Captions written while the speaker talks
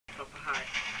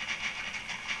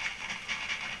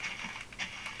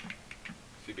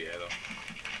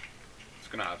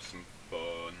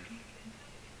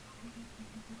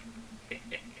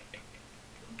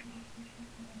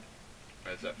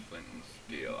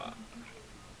that.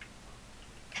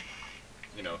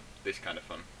 You know, this kind of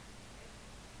fun.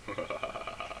 I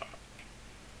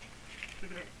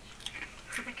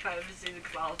can't even see the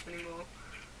clouds anymore.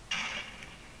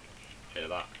 Hear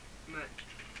that? Mitch.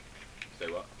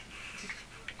 Say what?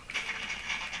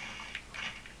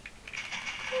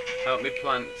 Help me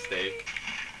plant, Steve.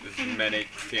 As many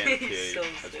TNT So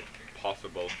as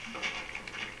possible.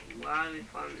 Why are we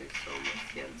planting so much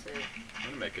TNT? I'm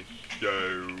gonna make a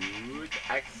huge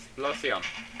explosion.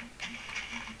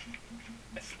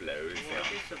 Explosion.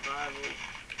 What is survival?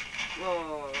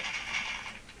 Whoa.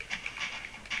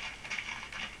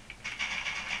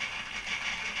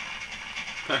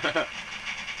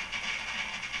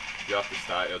 You have to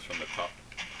start yours from the top.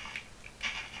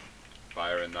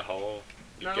 Fire in the hole.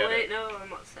 You No, get wait, it. no, I'm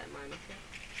not setting mine up yet.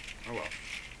 Oh well.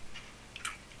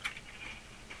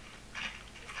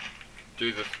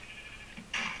 Jesus.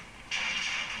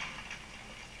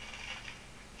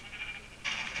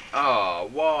 Oh,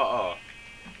 water!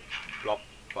 Plop.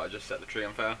 But I just set the tree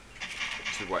on fire.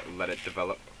 To wait, let it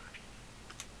develop.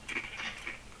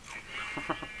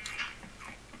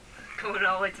 Going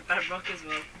all the way to bedrock as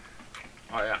well.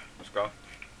 Oh yeah, let's go.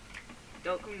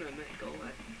 Don't come near me, go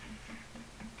away.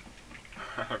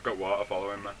 I've got water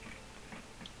following me.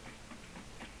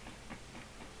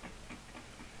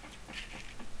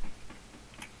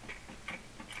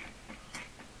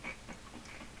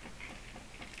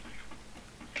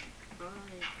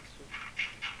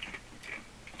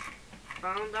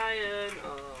 Found iron.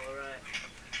 Oh,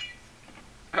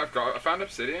 right. I found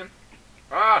obsidian.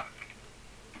 Ah!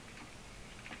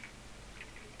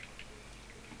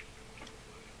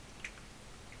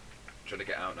 Trying to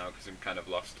get out now because I'm kind of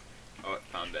lost. Oh,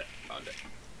 found it. Found it.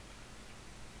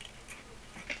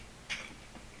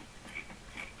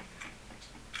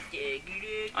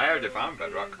 I already found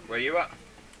bedrock. Where you at?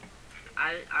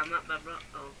 I'm at bedrock.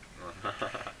 Oh.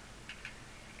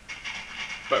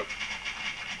 Boom.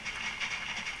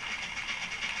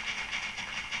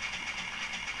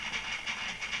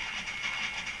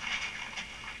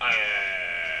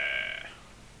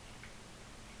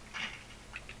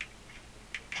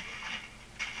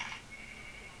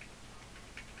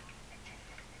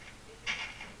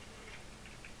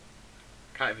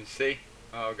 Can't even see.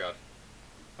 Oh god.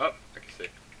 Oh, I can see.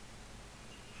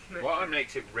 Water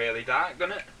makes it really dark,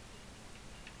 doesn't it?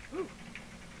 Ooh.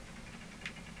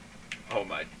 Oh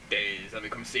my days, let me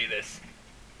come see this.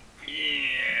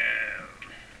 Yeah.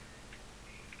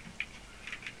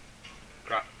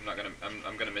 Crap,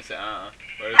 I'm gonna miss it, aren't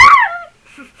I? Where is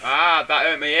it? Ah, that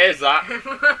hurt my ears, that!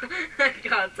 I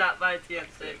got tapped by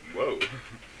TNT. Whoa.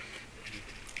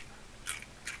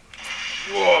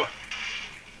 Whoa!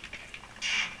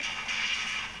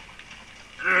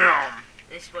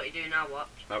 This is what you do now, watch.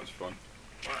 That was fun.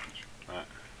 Watch. Right.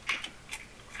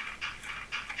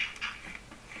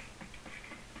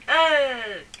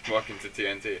 Walk into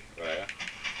TNT. Right,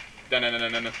 yeah.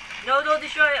 No. No, don't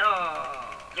destroy it.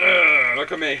 Oh.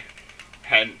 Look at me.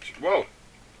 Hench. Whoa.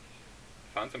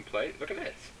 Found some plate. Look at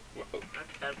this. Whoa.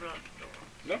 That's bedrock.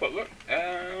 No, but look.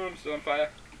 I'm still on fire.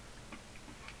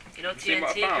 You know See TNT what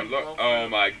I can found? blow Look. through. Oh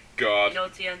my god. You know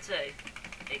TNT?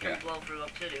 It can Yeah. blow through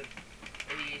obsidian.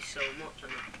 And you use so much on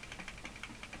it.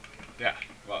 Yeah.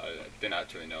 Well, I didn't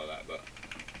actually know that, but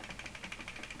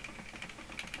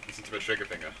listen to my trigger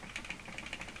finger.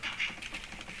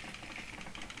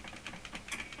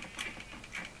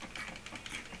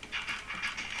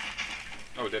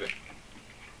 Oh, did it?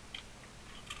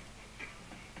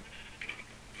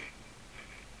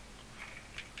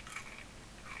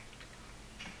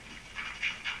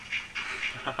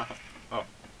 Oh,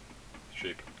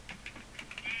 sheep.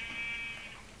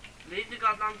 Leave the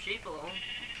goddamn sheep alone.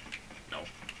 No.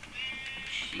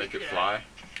 Sheep Make it get fly. out.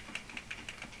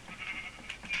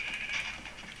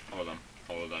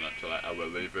 Hold on, actually, I will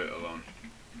leave it alone.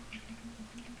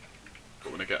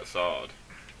 But when I get a sword,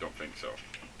 don't think so.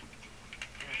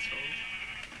 Asshole.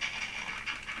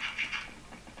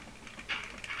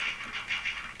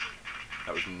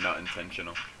 That was not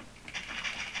intentional.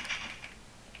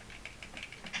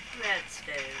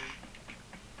 Redstone.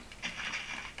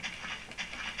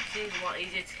 Seems a lot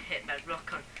easier to hit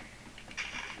bedrock on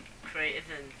creative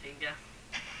than finger.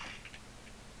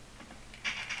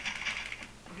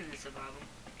 In the survival,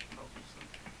 obviously.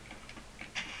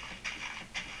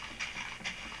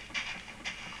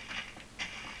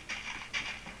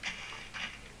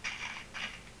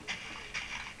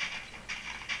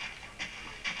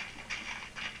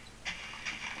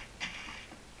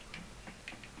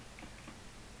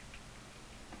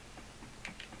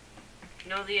 You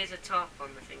know there is a top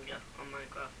on the finger on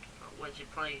Minecraft, once you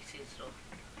place and stuff.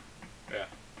 Yeah.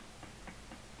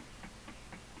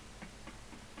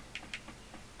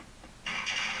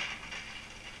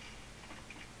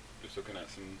 looking at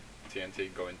some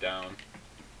TNT going down,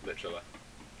 literally.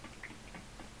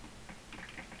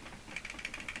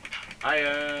 Alright,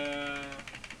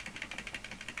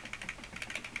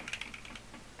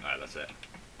 that's it.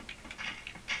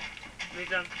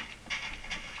 Move on.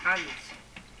 Hands.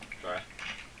 Sorry.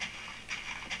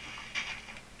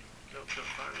 Nope, not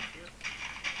far enough yet.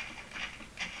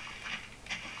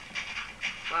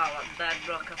 Wow, that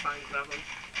bedrock I find gravel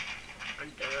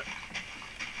and dirt.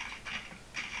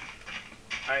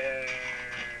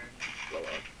 Blow up.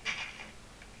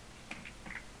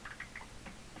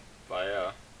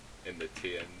 Fire in the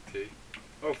TNT.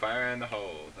 Oh, fire in the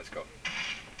hole. Let's go.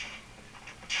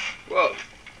 Whoa!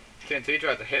 TNT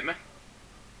tried to hit me.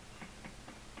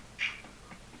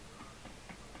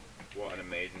 What an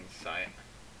amazing sight.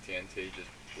 TNT just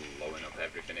blowing up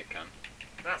everything it can.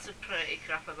 That's a pretty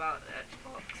crap about the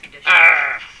Xbox edition.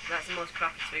 Ah! That's the most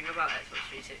crappy thing about Xbox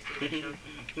 360 edition.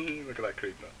 Look at that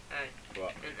creeper. Hey.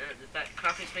 What? And the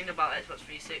crappiest thing about Xbox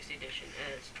 360 edition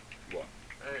is What?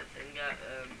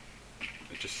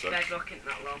 It just sucks. bedrock isn't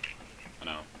that long. I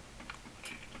know.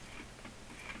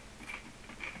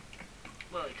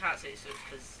 Well, you can't say it sucks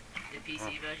because the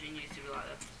PC version used to be like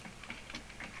this.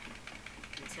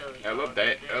 Until it It'll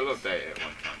update it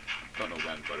one time. Don't know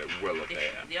when, but it will update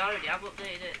it. They already have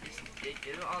updated it. They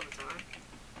do it all the time.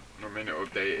 I mean, it'll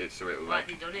update it so it'll Like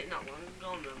they done it not long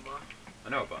ago, remember? I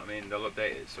know, but I mean, they'll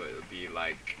update it so it'll be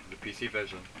like the PC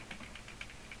version.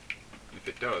 And if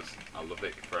it does, I'll love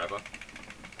it forever.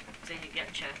 So you can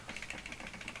get chests.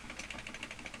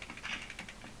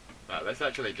 Right, let's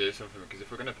actually do something, because if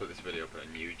we're going to put this video up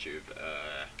on YouTube,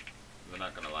 they're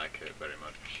not going to like it very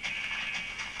much.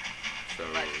 So...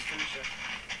 Let's just finish it.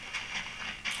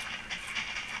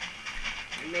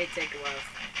 It may take a while.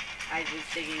 I was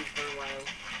digging for a while.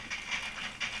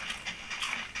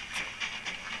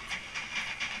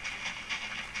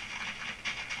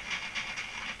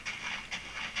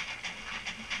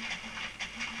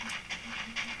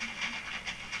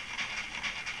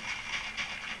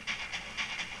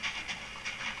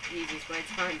 Easiest way to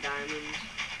find diamonds.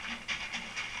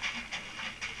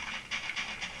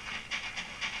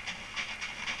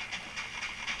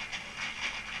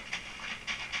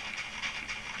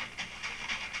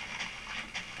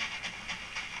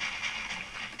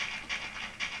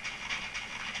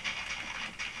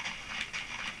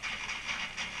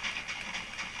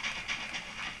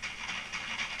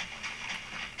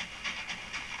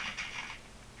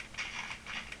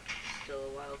 Still a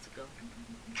while to go.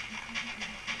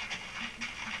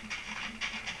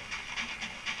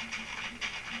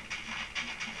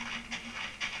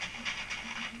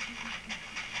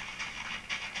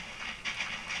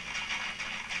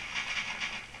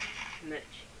 Mitch.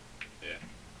 Yeah.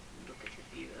 Look at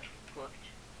the viewer. Watch.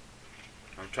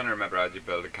 I'm trying to remember how you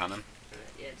build a cannon.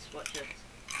 Yeah, just watch this.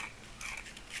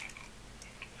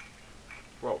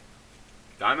 Whoa.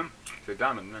 Diamond? It's a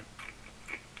diamond then.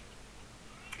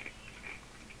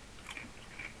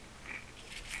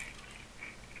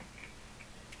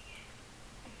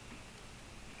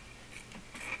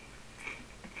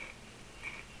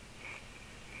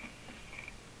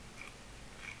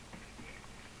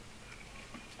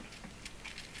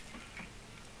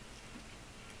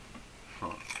 I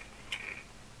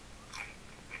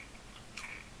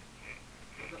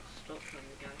got stuck on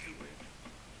the guy somewhere.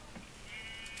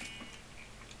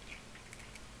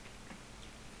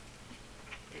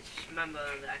 Just remember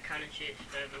that I cannon shoots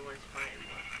for everyone's fighting,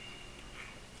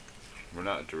 but We're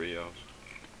not Doritos.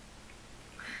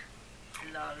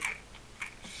 lol.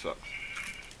 Sucks.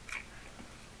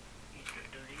 You said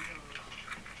Doritos.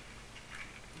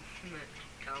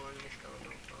 How long this going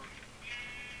on for?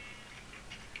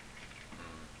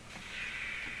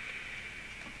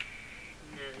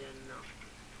 Nearly enough.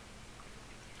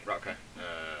 Right, okay.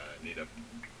 Need a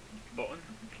button.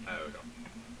 There we go.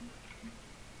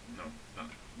 No, not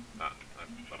that.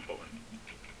 That button.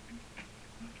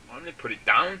 Why didn't they put it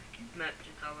down? Mitch,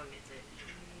 how long is it?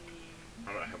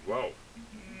 I'm gonna have. Whoa. Oh,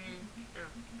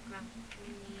 come on.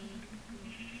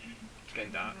 It's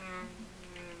getting dark.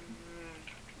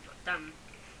 Damn.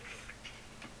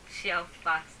 See how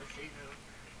fast I see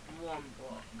the one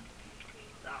block.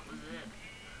 That was it.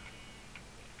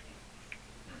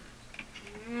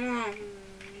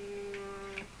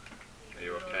 Are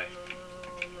you okay?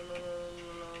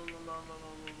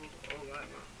 Alright,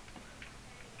 man.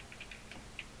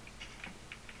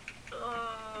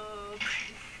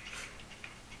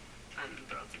 I'm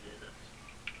about to do this.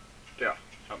 Yeah,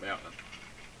 help me out then.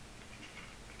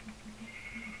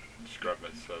 Just grab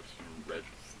myself some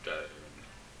redstone.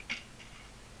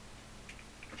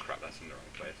 Oh crap, that's in the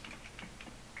wrong place.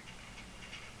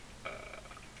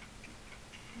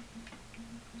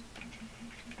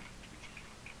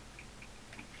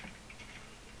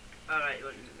 Alright, you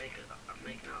want to make it out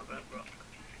of red rock.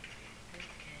 Okay.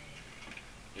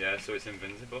 Yeah, so it's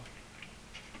invincible.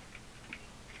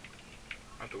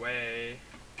 Out the way,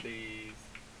 please.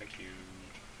 Thank you.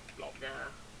 Blob. There.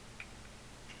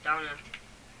 Down here.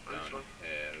 On Down this one.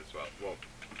 here as well. Whoa.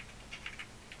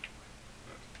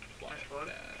 Let's That's fly one.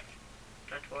 there.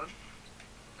 That one.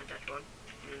 And that one.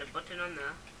 And the button on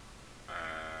there.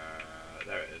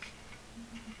 There it is.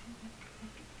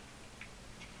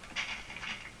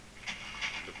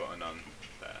 The button on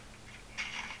there.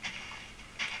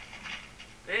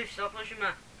 Move, stop pushing me.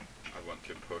 I want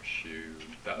to push you.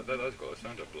 Those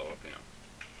glowstones will blow up, you know.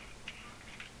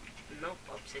 Nope,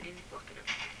 obsidian's blocking it.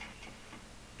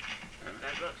 Yeah.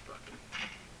 Bedrock's blocking it.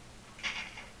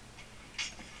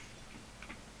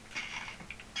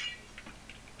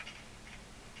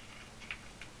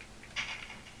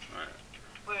 Right.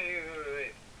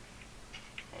 Wait.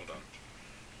 Hold on.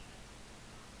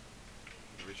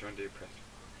 Which one do you press?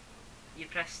 You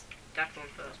press that one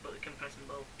first, but we can press them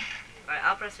both. Right,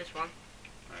 I'll press this one.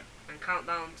 Right. And count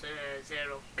down to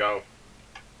 0. Go.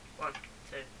 1, 2,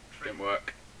 3. Didn't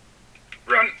work.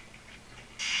 Run!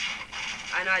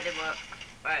 I know it didn't work.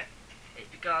 Right. It's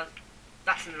because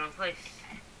that's in the wrong place.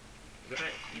 You Is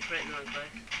it? put it in the wrong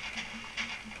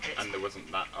place. And there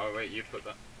wasn't that. Oh wait, you put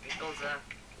that. It goes there.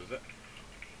 Was it?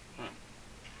 Hmm.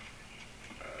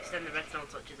 Then the redstone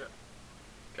touches it.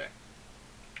 Okay.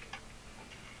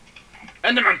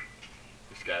 Enderman!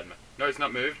 You scared me. No, it's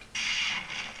not moved.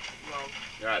 Well,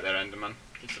 You're right there, Enderman.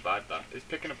 He survived that. He's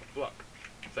picking up a block.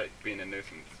 It's like being a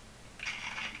nuisance.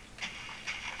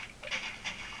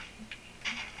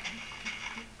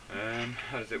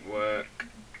 How does it work?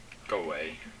 Go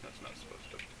away. That's not supposed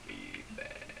to be there.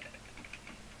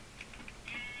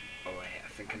 Oh wait, I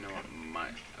think I know what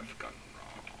might have gone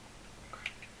wrong.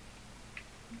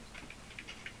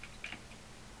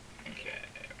 Okay.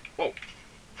 Whoa!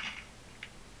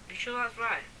 you sure that's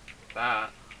right?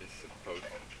 That is supposed.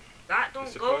 That don't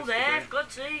It's go supposed to there, be. for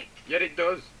God's sake. Yet it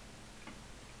does.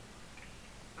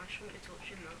 I shouldn't be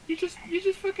touching that. You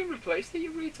just fucking replaced it,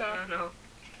 you retard. No.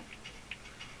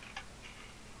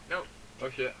 Nope. Oh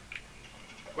shit.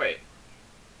 Wait.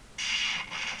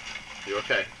 You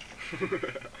okay?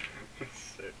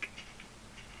 Sick.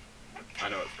 I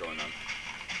know what's going on.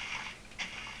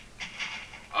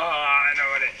 Oh, I know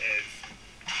what it is.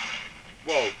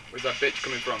 Whoa, where's that bitch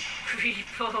coming from?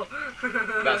 Creeper.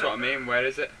 That's what I mean, where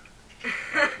is it?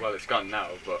 Well, it's gone now,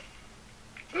 but...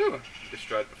 Ooh,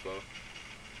 destroyed the floor.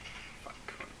 Fuck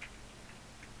cunt.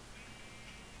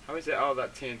 How is it all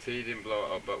that TNT didn't blow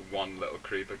it up, but one little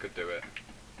creeper could do it?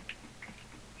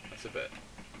 That's a bit...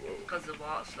 Whoa. Because the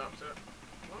water stops it.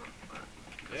 What?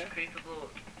 Because Yeah. creeper blew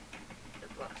up. The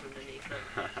blocks underneath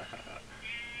it.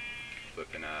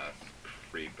 Flipping ass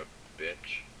creeper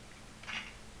bitch.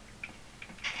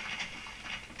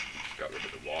 Just got rid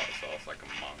of the water source like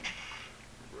a monk.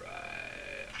 Right.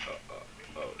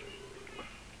 Oh.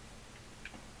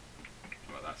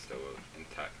 Well, that's still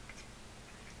intact.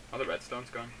 Oh, the redstone's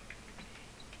gone.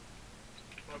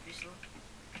 Obviously.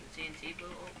 The TNT blew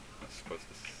up. That's supposed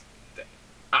to stay.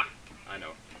 Ah! I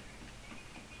know.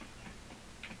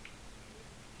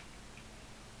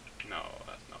 No,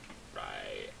 that's not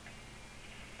right.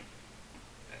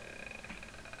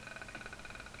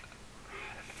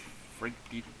 How the freak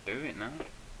do you do it now?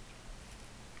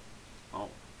 Oh.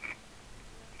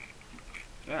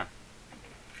 Yeah.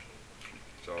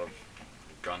 So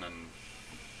I've gone and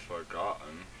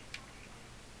forgotten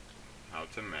how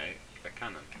to make a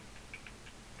cannon.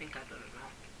 I think I've done it now.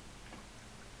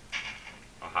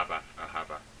 Or have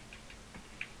I?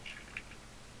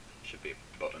 Should be a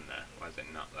button there. Why is it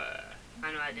not there?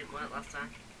 I know it didn't work last time.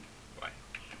 Why?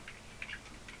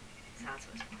 It's hard to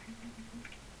explain.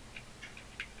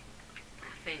 I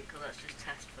think, let's just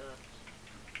test first.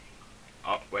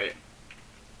 Oh, wait.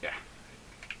 Yeah.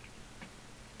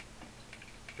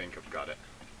 I think I've got it.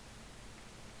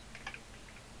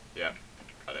 Yeah,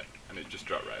 got it. And it just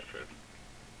dropped right through.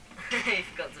 You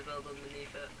forgot to build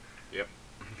underneath it. Yep.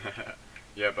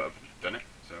 Yeah, but I've done it,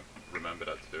 so remembered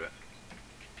how to do it.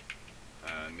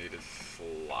 Need a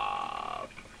slab.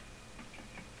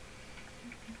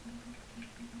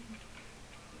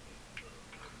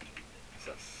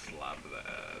 There's a slab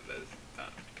there. There's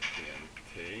that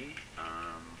TNT.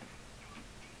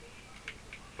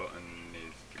 Button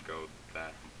needs to go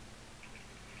there.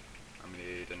 I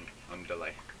need an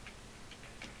underlay.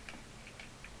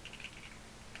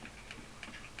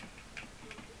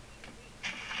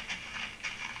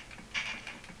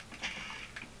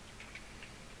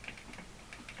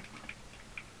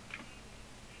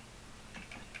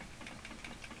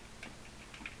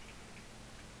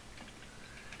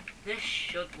 This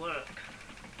should work.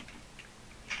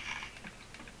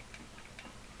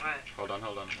 Right. Hold on.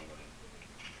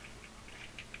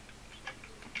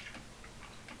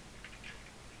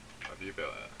 Have you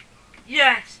built it?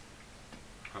 Yes!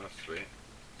 Oh, sweet.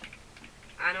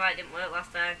 I know why it didn't work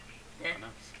last time. I This. know.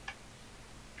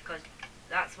 Because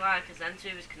that's why, because them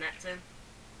two was connecting.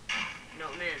 You know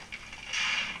what I mean?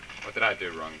 What did I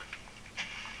do wrong?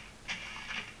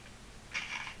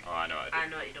 Oh, I know what I I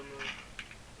did. know what you done wrong.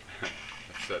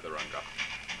 I set the wrong off.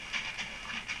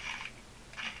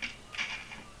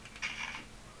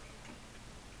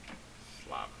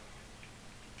 Slab.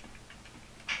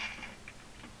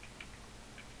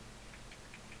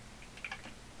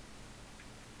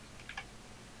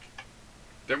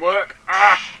 Didn't work!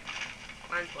 Ah!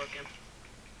 Mine's broken.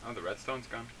 Oh, the redstone's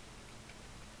gone.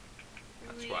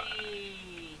 That's why.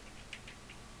 Whee!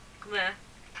 Come here.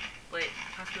 Wait,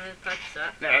 pass me the purchase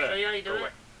set. No, I'll show you how you do go it. away.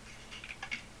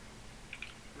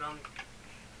 Wrong.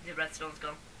 The redstone's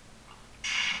gone.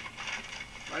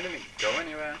 Why didn't it go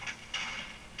anywhere?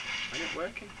 Why isn't it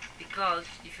working? Because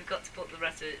you forgot to put the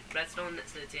redstone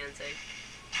next to the TNT. Did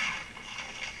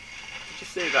you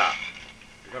see that?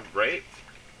 You got raped?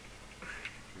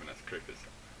 I mean, that's creepy.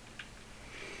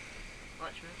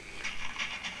 Watch me.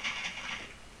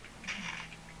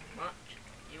 Watch.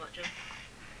 You watch him.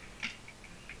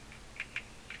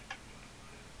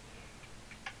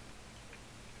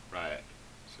 Right.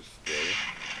 So Steve,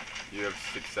 you have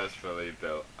successfully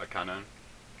built a cannon.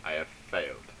 I have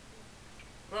failed.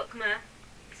 Look, come here.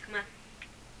 Just come here.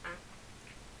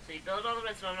 So you build all the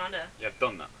redstone around here. You have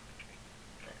done that.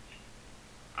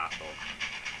 Asshole.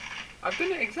 I've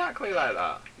done it exactly like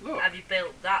that. Look. Have you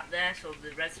built that there so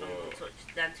the redstone Whoa. won't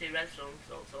touch? Them two redstones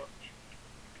don't touch.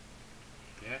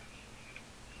 Yeah.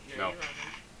 No,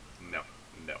 No.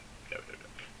 you haven't.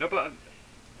 No, but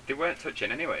they weren't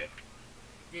touching anyway.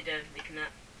 They do. They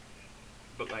connect.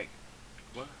 But like,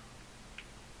 what?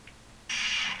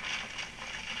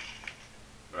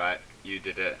 Right, you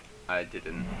did it. I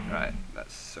didn't. Right,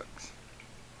 that sucks.